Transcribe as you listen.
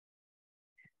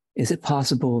Is it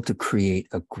possible to create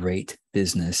a great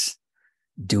business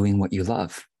doing what you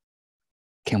love?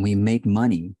 Can we make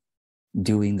money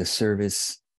doing the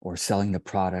service or selling the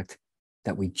product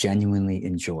that we genuinely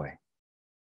enjoy?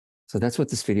 So that's what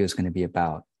this video is going to be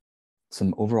about.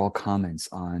 Some overall comments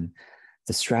on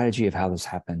the strategy of how this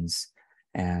happens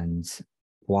and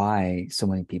why so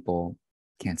many people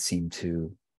can't seem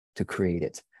to create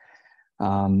it.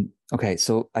 Okay,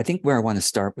 so I think where I want to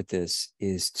start with this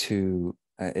is to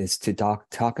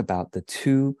talk about the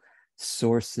two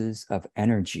sources of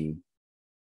energy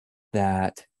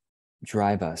that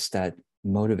drive us, that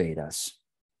motivate us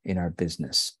in our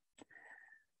business.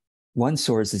 One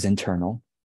source is internal,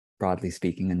 broadly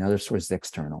speaking. Another source is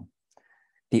external.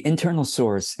 The internal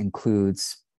source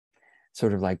includes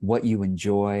sort of like what you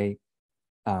enjoy,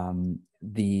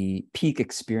 the peak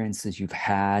experiences you've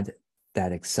had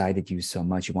that excited you so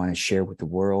much you want to share with the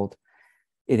world.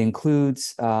 It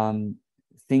includes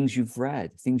things you've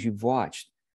read, things you've watched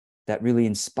that really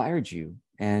inspired you.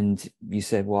 And you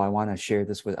said, well, I want to share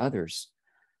this with others.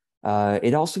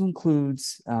 It also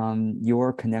includes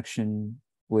your connection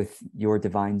with your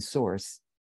divine source,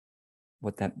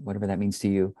 whatever that means to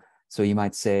you. So you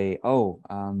might say, oh,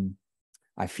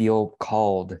 I feel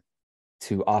called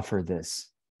to offer this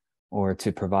or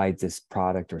to provide this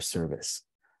product or service.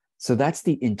 So that's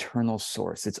the internal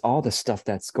source. It's all the stuff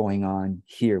that's going on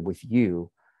here with you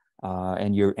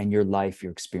and your life,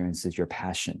 your experiences, your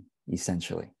passion,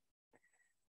 essentially.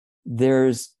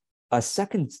 There's a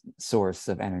second source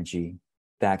of energy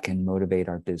that can motivate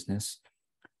our business,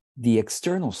 the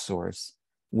external source,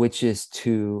 which is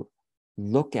to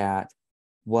look at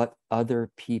what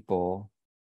other people,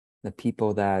 the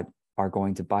people that are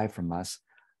going to buy from us,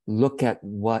 look at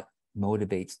what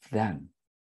motivates them.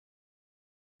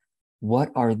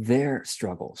 What are their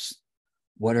struggles?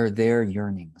 What are their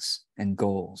yearnings and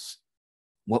goals?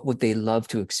 What would they love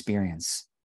to experience?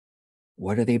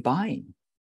 What are they buying?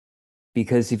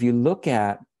 Because if you look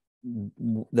at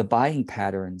the buying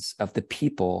patterns of the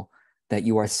people that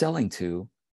you are selling to,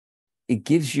 it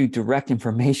gives you direct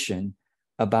information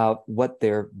about what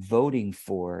they're voting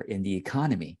for in the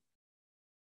economy.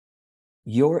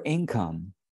 Your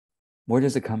income, where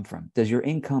does it come from? Does your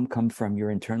income come from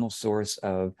your internal source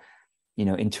of,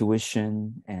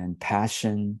 intuition and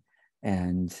passion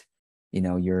and,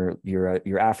 your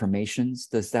affirmations?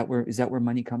 Is that where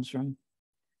money comes from?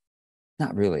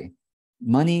 Not really.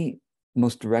 Money,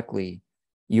 most directly,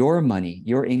 your money,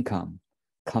 your income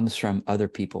comes from other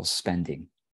people's spending.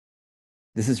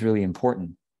 This is really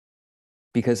important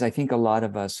because I think a lot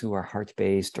of us who are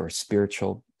heart-based or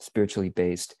spiritually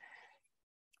based,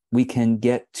 we can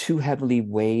get too heavily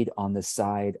weighed on the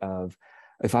side of,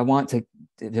 if I want to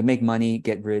make money,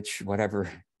 get rich, whatever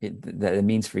that it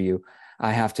means for you,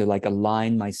 I have to like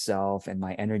align myself and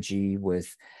my energy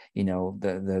with,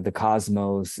 the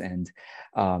cosmos and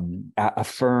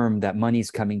affirm that money's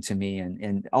coming to me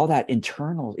and all that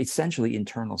essentially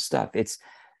internal stuff.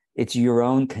 It's your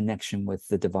own connection with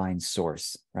the divine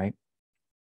source, right?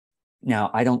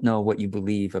 Now, I don't know what you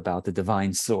believe about the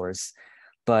divine source,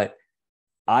 but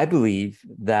I believe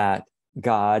that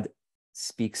God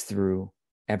speaks through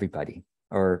everybody,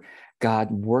 or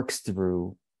God works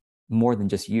through more than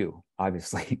just you,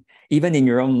 obviously. Even in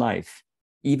your own life,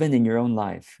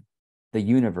 the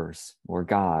universe or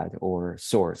God or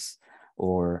source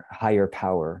or higher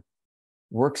power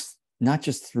works not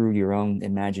just through your own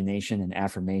imagination and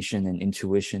affirmation and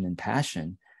intuition and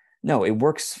passion. No, it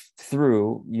works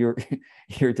through your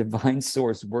divine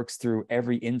source works through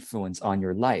every influence on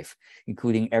your life,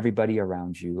 including everybody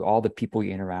around you, all the people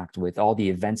you interact with, all the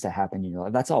events that happen in your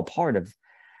life. That's all part of,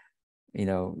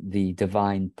 the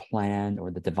divine plan or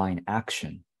the divine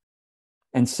action.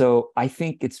 And so I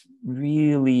think it's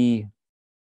really,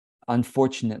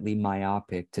 unfortunately,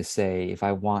 myopic to say, if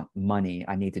I want money,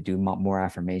 I need to do more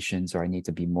affirmations or I need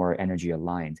to be more energy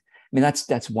aligned. I mean,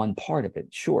 that's one part of it,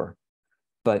 sure.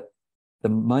 But the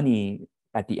money,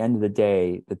 at the end of the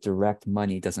day, the direct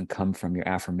money doesn't come from your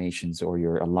affirmations or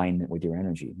your alignment with your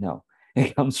energy. No,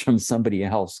 it comes from somebody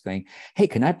else going, hey,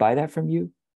 can I buy that from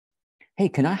you? Hey,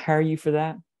 can I hire you for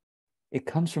that? It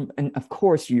comes from, and of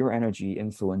course, your energy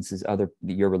influences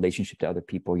your relationship to other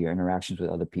people, your interactions with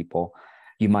other people.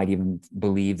 You might even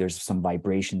believe there's some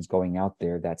vibrations going out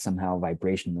there that somehow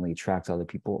vibrationally attracts other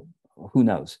people. Who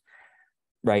knows,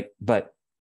 right? But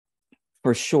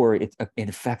for sure, it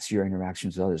affects your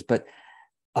interactions with others. But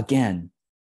again,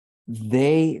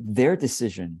 their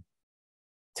decision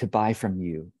to buy from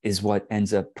you is what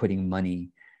ends up putting money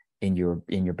in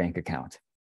your bank account.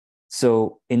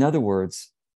 So in other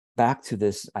words, back to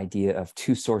this idea of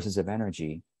two sources of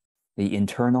energy, the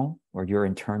internal, or your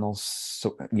internal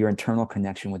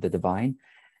connection with the divine,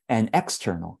 and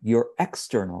external, your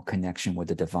external connection with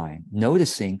the divine,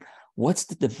 noticing what's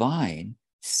the divine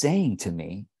saying to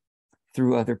me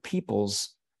through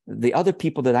the other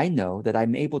people that I know, that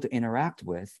I'm able to interact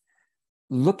with,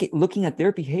 looking at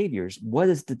their behaviors. What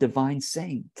is the divine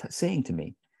saying to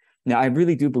me? Now, I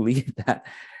really do believe that,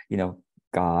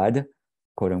 God,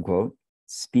 quote unquote,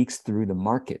 speaks through the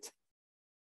market.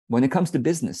 When it comes to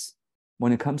business,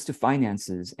 when it comes to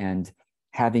finances and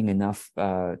having enough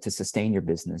to sustain your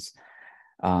business,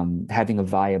 having a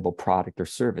viable product or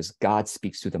service, God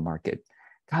speaks through the market.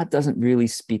 God doesn't really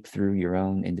speak through your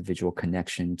own individual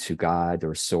connection to God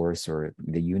or source or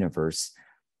the universe.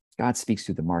 God speaks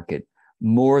through the market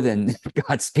more than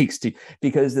God speaks to,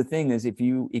 because the thing is, if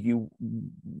you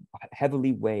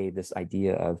heavily weigh this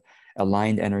idea of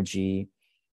aligned energy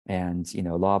and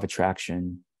law of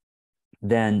attraction,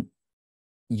 then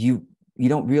you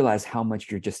don't realize how much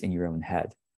you're just in your own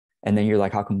head. And then you're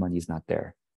like, how come money is not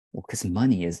there? Well, because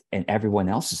money is in everyone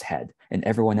else's head and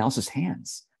everyone else's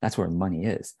hands. That's where money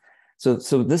is. So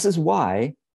this is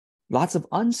why lots of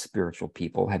unspiritual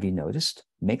people, have you noticed,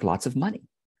 make lots of money.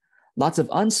 Lots of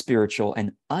unspiritual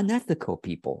and unethical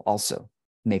people also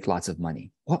make lots of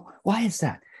money. Why is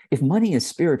that? If money is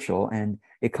spiritual and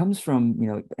it comes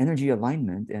from energy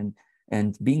alignment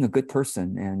and being a good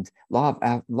person and law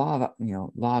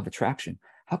of attraction,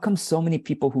 how come so many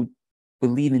people who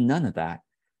believe in none of that,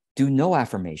 do no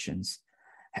affirmations,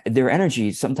 their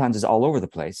energy sometimes is all over the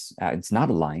place, it's not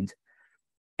aligned,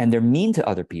 and they're mean to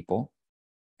other people,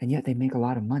 and yet they make a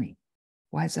lot of money?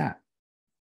 Why is that?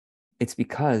 It's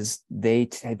because they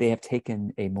have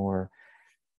taken a more,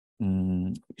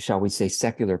 shall we say,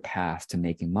 secular path to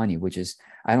making money, which is,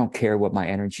 I don't care what my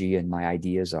energy and my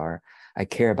ideas are. I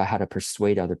care about how to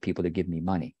persuade other people to give me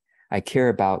money. I care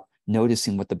about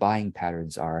noticing what the buying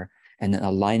patterns are and then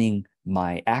aligning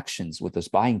my actions with those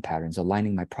buying patterns,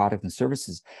 aligning my product and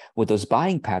services with those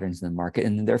buying patterns in the market,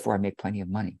 and then therefore I make plenty of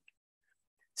money.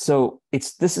 So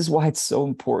this is why it's so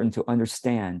important to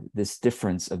understand this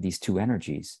difference of these two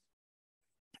energies.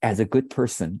 As a good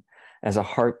person, as a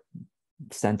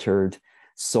heart-centered,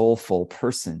 soulful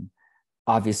person,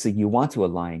 obviously you want to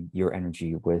align your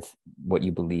energy with what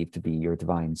you believe to be your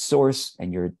divine source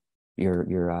and your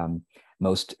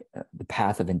the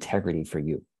path of integrity for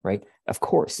you, right? Of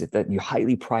course, that you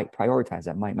highly prioritize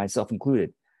that, myself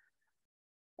included.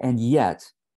 And yet,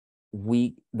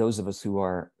 those of us who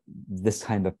are this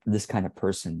kind of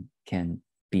person, can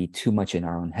be too much in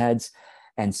our own heads.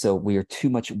 And so we are too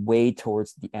much weighed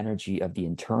towards the energy of the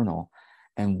internal,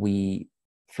 and we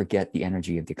forget the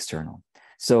energy of the external.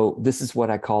 So this is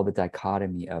what I call the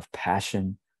dichotomy of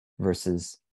passion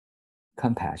versus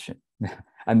compassion.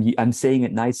 I'm saying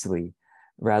it nicely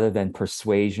rather than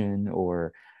persuasion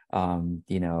or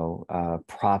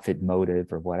profit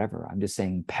motive or whatever. I'm just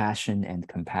saying passion and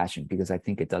compassion because I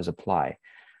think it does apply.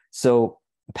 So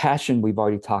passion, we've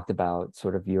already talked about,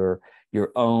 sort of your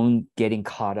own getting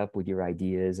caught up with your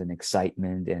ideas and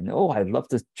excitement, and I'd love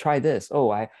to try this.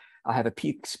 I have a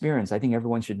peak experience I think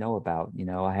everyone should know about.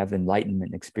 I have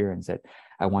enlightenment experience that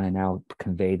I want to now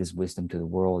convey this wisdom to the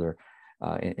world, or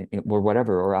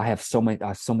whatever. Or I have so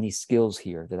many skills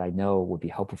here that I know would be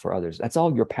helpful for others. That's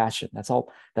all your passion. That's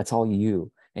all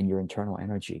you and your internal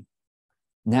energy.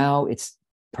 Now it's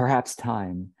perhaps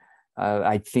time.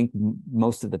 I think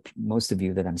most of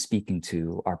you that I'm speaking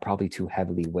to are probably too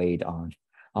heavily weighed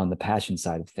on the passion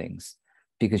side of things,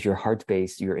 because you're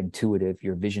heart-based, you're intuitive,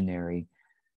 you're visionary,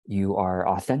 you are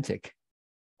authentic,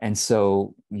 and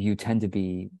so you tend to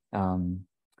be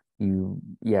you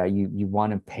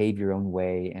want to pave your own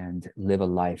way and live a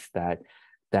life that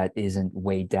isn't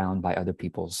weighed down by other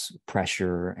people's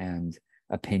pressure and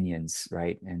opinions,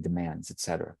 right, and demands,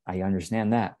 etc. I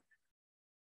understand that.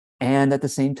 And at the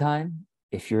same time,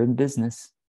 if you're in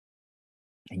business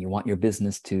and you want your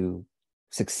business to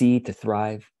succeed, to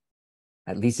thrive,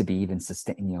 at least to be even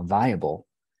viable,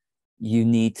 you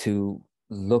need to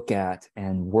look at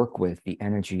and work with the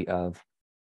energy of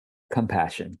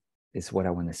compassion, is what I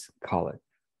want to call it.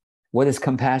 What is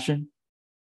compassion?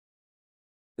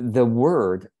 The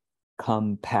word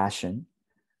compassion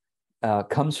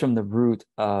comes from the root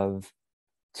of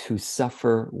to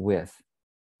suffer with.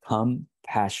 Compassion.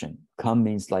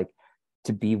 Means like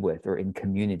to be with or in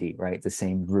community, right? The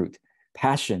same root.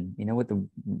 Passion, what the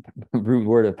root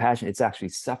word of passion? It's actually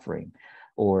suffering,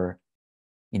 or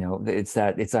it's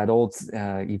that old.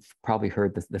 You've probably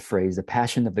heard the phrase, the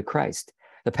passion of the Christ.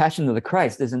 The passion of the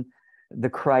Christ isn't the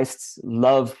Christ's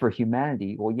love for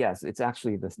humanity. Well, yes, it's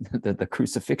actually the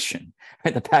crucifixion.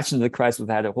 Right? The passion of the Christ was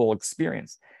that whole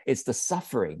experience. It's the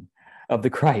suffering of the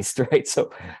Christ, right?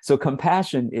 So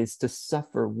compassion is to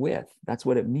suffer with. That's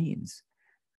what it means.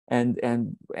 And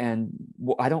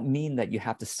I don't mean that you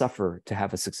have to suffer to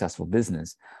have a successful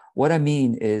business. What I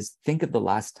mean is, think of the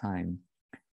last time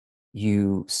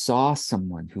you saw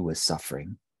someone who was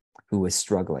suffering, who was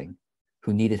struggling,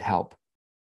 who needed help,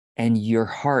 and your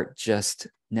heart just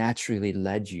naturally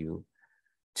led you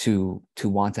to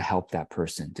want to help that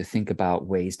person, to think about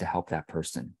ways to help that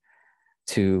person,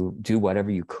 to do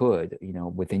whatever you could,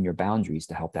 within your boundaries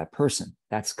to help that person.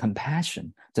 That's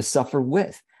compassion. To suffer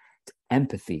with,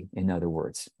 empathy, in other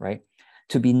words, right?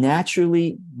 To be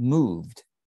naturally moved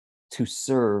to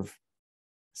serve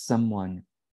someone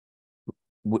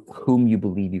whom you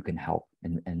believe you can help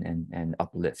and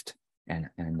uplift and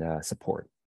support.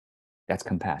 That's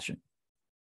compassion.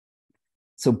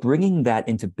 So bringing that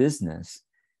into business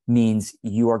means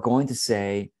you are going to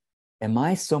say, am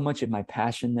I so much in my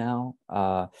passion now?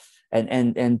 But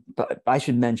I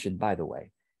should mention, by the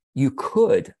way, you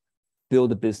could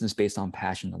build a business based on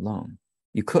passion alone.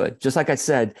 You could. Just like I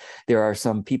said, there are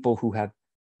some people who have,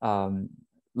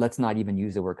 let's not even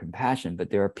use the word compassion, but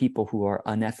there are people who are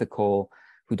unethical,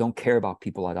 who don't care about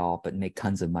people at all, but make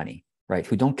tons of money, right?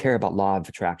 Who don't care about law of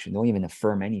attraction, don't even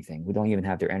affirm anything, who don't even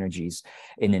have their energies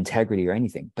in integrity or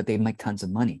anything, but they make tons of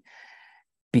money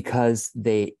because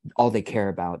all they care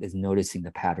about is noticing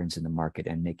the patterns in the market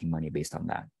and making money based on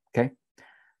that, okay?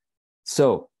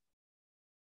 So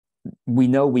we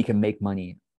know we can make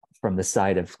money from the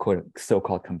side of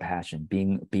so-called compassion,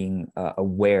 being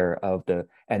aware of the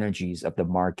energies of the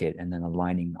market and then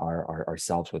aligning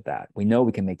ourselves with that. We know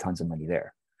we can make tons of money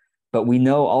there, but we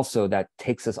know also that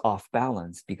takes us off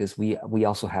balance because we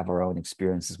also have our own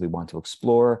experiences we want to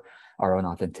explore, our own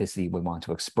authenticity we want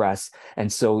to express,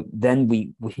 and so then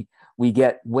we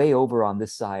get way over on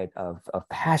this side of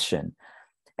passion.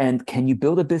 And can you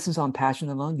build a business on passion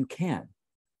alone? You can.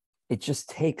 It just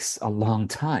takes a long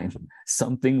time,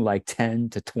 something like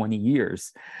 10 to 20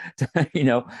 years.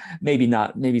 Maybe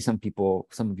not, maybe some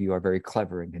of you are very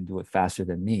clever and can do it faster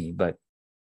than me, but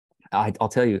I'll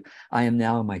tell you, I am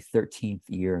now in my 13th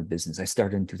year in business. I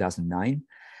started in 2009.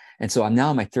 And so I'm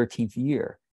now in my 13th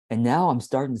year. And now I'm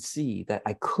starting to see that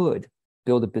I could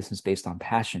build a business based on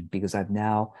passion because I've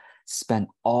now spent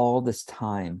all this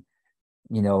time,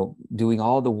 doing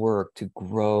all the work to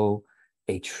grow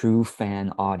a true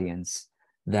fan audience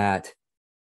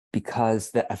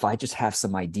because if I just have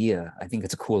some idea, I think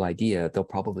it's a cool idea, they'll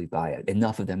probably buy it.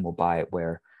 Enough of them will buy it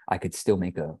where I could still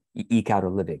eke out a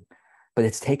living. But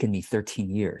it's taken me 13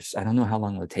 years. I don't know how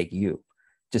long it'll take you,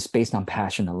 just based on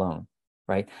passion alone,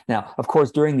 right? Now, of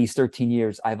course, during these 13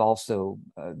 years, I've also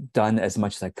done as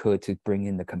much as I could to bring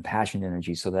in the compassion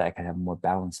energy so that I can have a more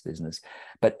balanced business.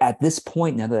 But at this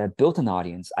point, now that I've built an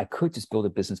audience, I could just build a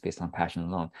business based on passion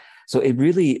alone. So it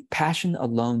really, passion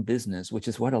alone business, which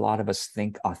is what a lot of us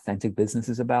think authentic business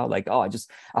is about. Like, oh,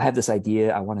 I have this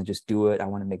idea. I want to just do it. I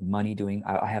want to make money doing,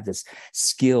 I have this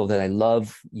skill that I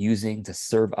love using to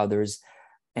serve others.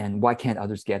 And why can't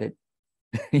others get it?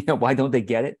 Why don't they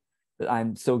get it? That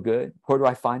I'm so good. Where do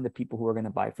I find the people who are going to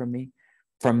buy from me?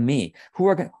 From me.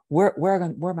 Where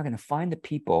am I going to find the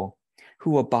people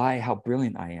who will buy how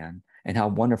brilliant I am and how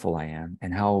wonderful I am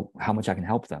and how much I can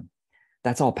help them?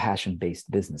 That's all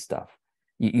passion-based business stuff.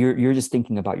 You're just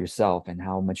thinking about yourself and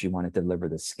how much you want to deliver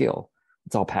the skill.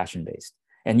 It's all passion-based.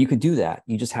 And you could do that.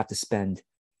 You just have to spend,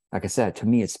 like I said, to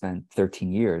me, it's spent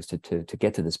 13 years to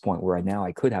get to this point where now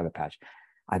I could have a passion.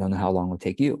 I don't know how long it will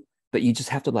take you, but you just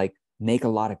have to make a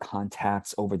lot of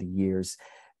contacts over the years,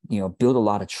 build a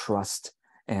lot of trust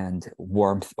and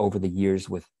warmth over the years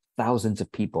with thousands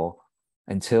of people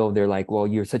until they're like, well,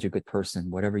 you're such a good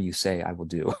person. Whatever you say, I will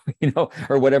do,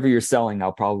 or whatever you're selling,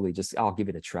 I'll give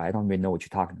it a try. I don't even know what you're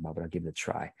talking about, but I'll give it a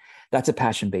try. That's a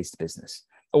passion-based business.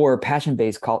 Or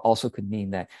passion-based also could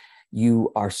mean that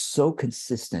you are so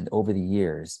consistent over the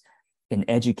years in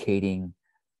educating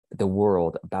the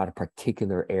world about a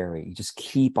particular area. You just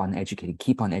keep on educating.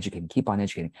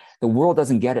 The world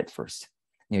doesn't get it first.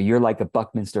 You're like a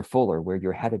Buckminster Fuller where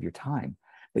you're ahead of your time,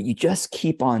 but you just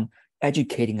keep on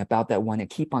educating about that one and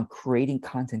keep on creating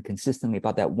content consistently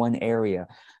about that one area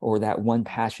or that one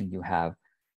passion you have.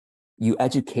 You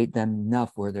educate them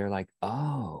enough where they're like,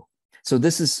 oh, so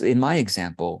this is, in my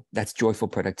example, that's joyful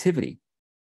productivity.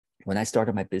 When I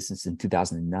started my business in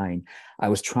 2009, I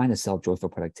was trying to sell joyful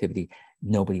productivity.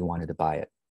 Nobody wanted to buy it.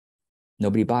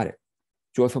 Nobody bought it.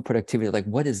 Joyful productivity, like,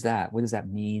 what is that? What does that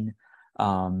mean? I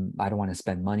don't want to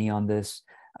spend money on this.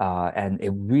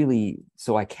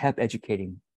 So I kept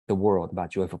educating the world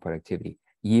about joyful productivity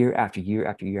year after year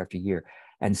after year after year.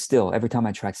 And still, every time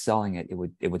I tried selling it,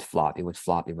 it would flop.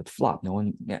 No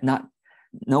one,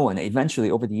 No one.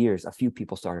 Eventually, over the years, a few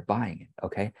people started buying it.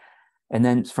 Okay. And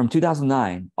then from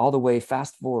 2009 all the way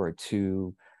fast forward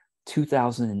to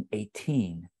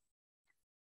 2018,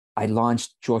 I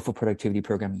launched Joyful Productivity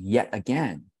Program yet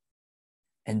again.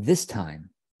 And this time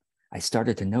I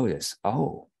started to notice,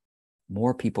 oh,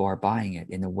 more people are buying it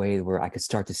in a way where I could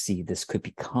start to see this could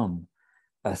become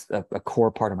a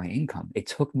core part of my income. It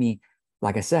took me,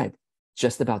 like I said,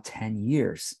 just about 10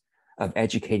 years of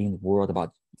educating the world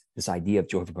about this idea of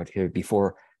joyful productivity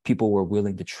before people were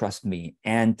willing to trust me,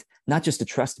 and not just to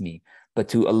trust me, but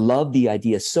to love the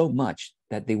idea so much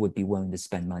that they would be willing to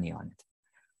spend money on it.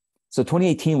 So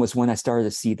 2018 was when I started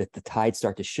to see that the tide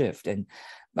start to shift. And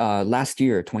last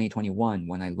year, 2021,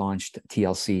 when I launched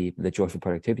TLC, the Joyful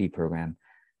Productivity Program,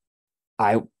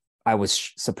 I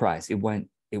was surprised.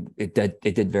 It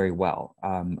did very well.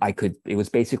 It was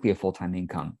basically a full-time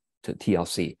income to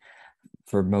TLC.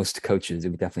 For most coaches, it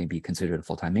would definitely be considered a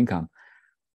full-time income.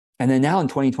 And then now in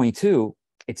 2022,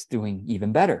 it's doing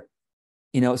even better.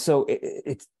 So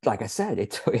it's like I said,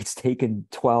 it's taken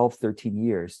 12, 13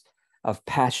 years of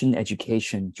passion,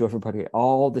 education, joyful productivity,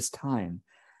 all this time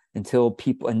until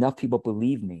enough people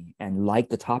believe me and like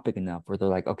the topic enough where they're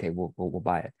like, okay, we'll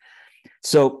buy it.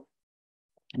 So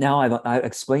now I've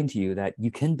explained to you that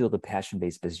you can build a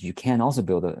passion-based business. You can also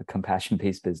build a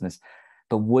compassion-based business,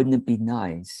 but wouldn't it be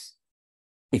nice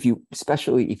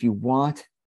especially if you want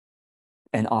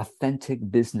an authentic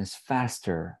business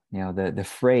faster? The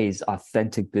phrase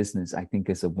authentic business, I think,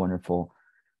 is a wonderful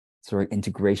sort of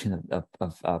integration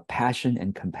of passion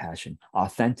and compassion.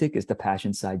 Authentic is the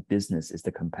passion side, business is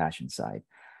the compassion side.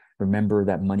 Remember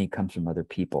that money comes from other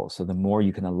people. So the more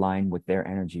you can align with their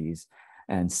energies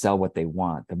and sell what they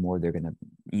want, the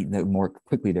more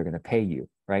quickly they're going to pay you,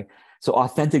 right? So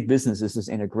authentic business is this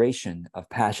integration of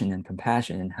passion and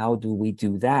compassion. And how do we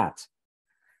do that?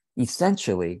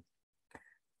 Essentially,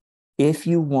 if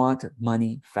you want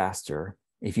money faster,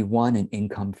 if you want an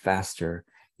income faster,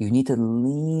 you need to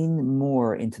lean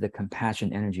more into the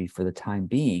compassion energy for the time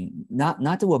being,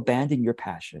 not to abandon your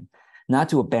passion, not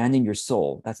to abandon your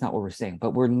soul. That's not what we're saying,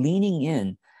 but we're leaning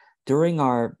in during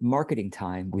our marketing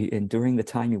time, and during the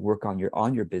time you work on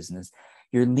your business,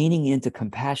 you're leaning into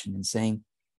compassion and saying,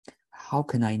 how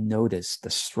can I notice the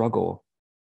struggle,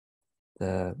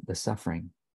 the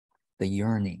suffering, the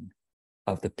yearning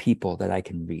of the people that I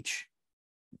can reach?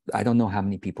 I don't know how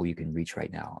many people you can reach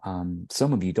right now.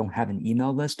 Some of you don't have an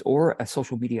email list or a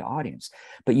social media audience,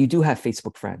 but you do have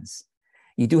Facebook friends.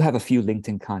 You do have a few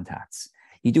LinkedIn contacts.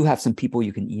 You do have some people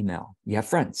you can email. You have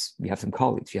friends. You have some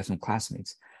colleagues. You have some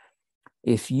classmates.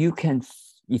 If you can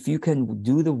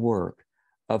do the work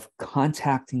of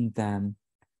contacting them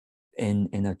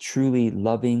in a truly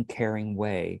loving, caring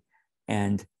way,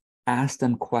 and ask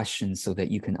them questions so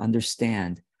that you can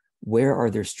understand where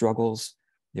are their struggles,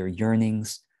 their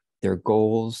yearnings, their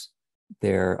goals,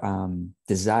 their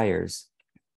desires,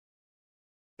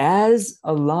 as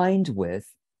aligned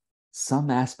with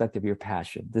some aspect of your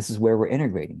passion. This is where we're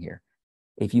integrating here.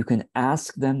 If you can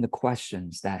ask them the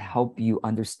questions that help you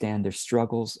understand their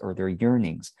struggles or their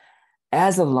yearnings,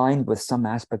 as aligned with some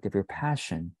aspect of your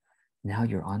passion, now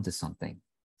you're onto something.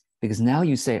 Because now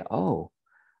you say, oh,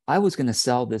 I was going to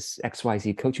sell this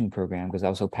XYZ coaching program because I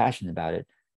was so passionate about it,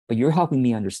 but you're helping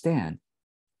me understand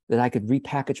that I could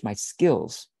repackage my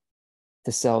skills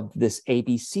to sell this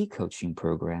ABC coaching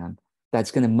program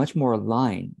that's going to much more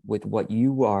align with what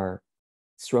you are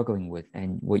struggling with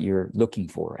and what you're looking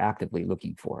for, actively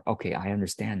looking for. Okay, I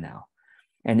understand now.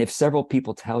 And if several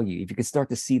people tell you, if you can start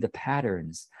to see the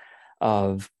patterns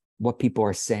of what people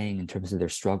are saying in terms of their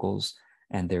struggles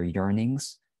and their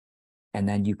yearnings, and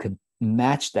then you could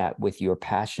match that with your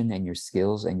passion and your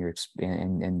skills and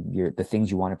the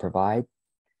things you want to provide,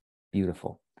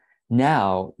 beautiful.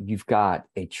 Now you've got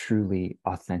a truly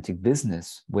authentic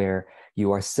business where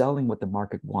you are selling what the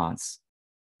market wants,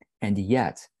 and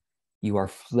yet you are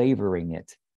flavoring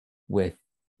it with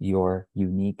your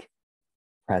unique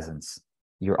presence,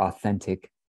 your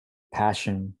authentic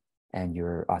passion, and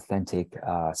your authentic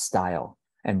style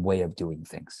and way of doing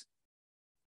things.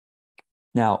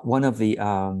 Now, one of the,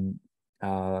 I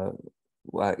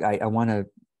want to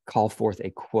call forth a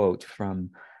quote from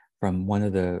one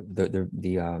of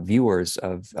the viewers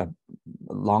of a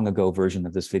long ago version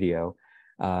of this video.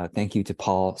 Thank you to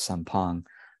Paul Sampang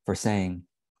for saying,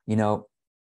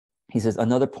 he says,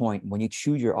 another point, when you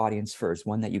choose your audience first,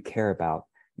 one that you care about,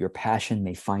 your passion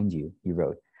may find you, he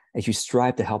wrote. As you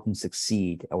strive to help them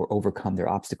succeed or overcome their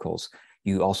obstacles,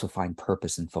 you also find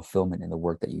purpose and fulfillment in the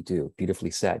work that you do.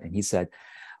 Beautifully said. And he said,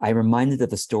 I reminded of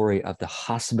the story of the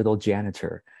hospital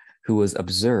janitor who was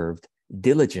observed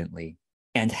diligently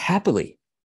and happily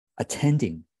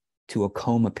attending to a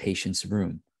coma patient's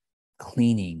room,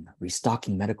 cleaning,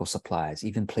 restocking medical supplies,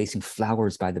 even placing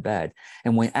flowers by the bed.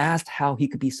 And when asked how he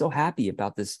could be so happy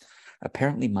about this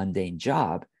apparently mundane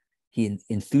job, he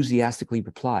enthusiastically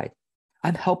replied,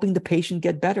 "I'm helping the patient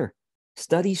get better.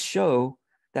 Studies show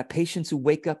that patients who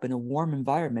wake up in a warm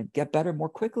environment get better more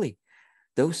quickly.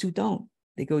 Those who don't,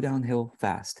 they go downhill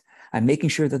fast. I'm making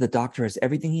sure that the doctor has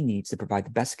everything he needs to provide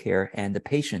the best care and the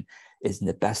patient is in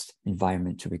the best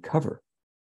environment to recover."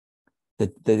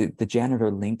 The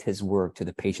janitor linked his work to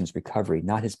the patient's recovery,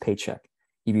 not his paycheck.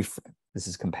 This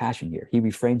is compassion here. He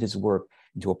reframed his work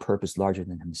into a purpose larger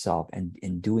than himself, and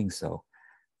in doing so,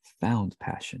 found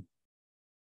passion.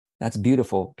 That's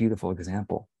beautiful, beautiful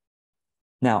example.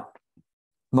 Now,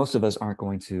 most of us aren't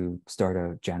going to start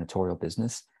a janitorial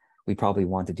business. We probably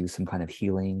want to do some kind of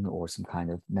healing or some kind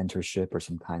of mentorship or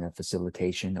some kind of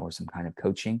facilitation or some kind of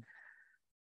coaching.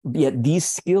 Yet these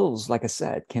skills, like I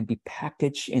said, can be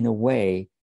packaged in a way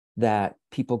that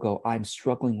people go, I'm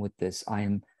struggling with this.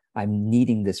 I'm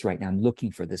needing this right now. I'm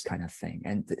looking for this kind of thing.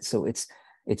 And so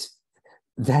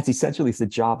that's essentially the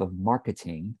job of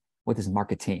marketing. What is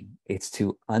marketing? It's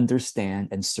to understand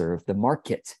and serve the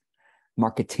market.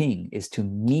 Marketing is to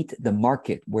meet the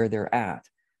market where they're at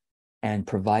and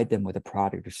provide them with a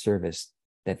product or service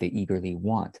that they eagerly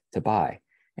want to buy.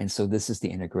 And so this is the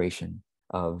integration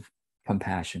of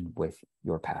compassion with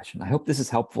your passion. I hope this is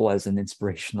helpful as an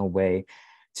inspirational way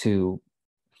to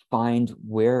find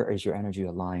where is your energy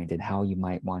aligned and how you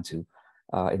might want to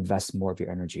invest more of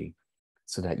your energy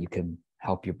so that you can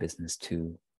help your business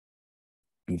to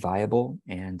be viable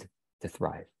and to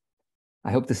thrive.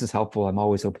 I hope this is helpful. I'm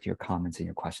always open to your comments and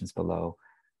your questions below.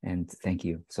 And thank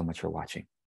you so much for watching.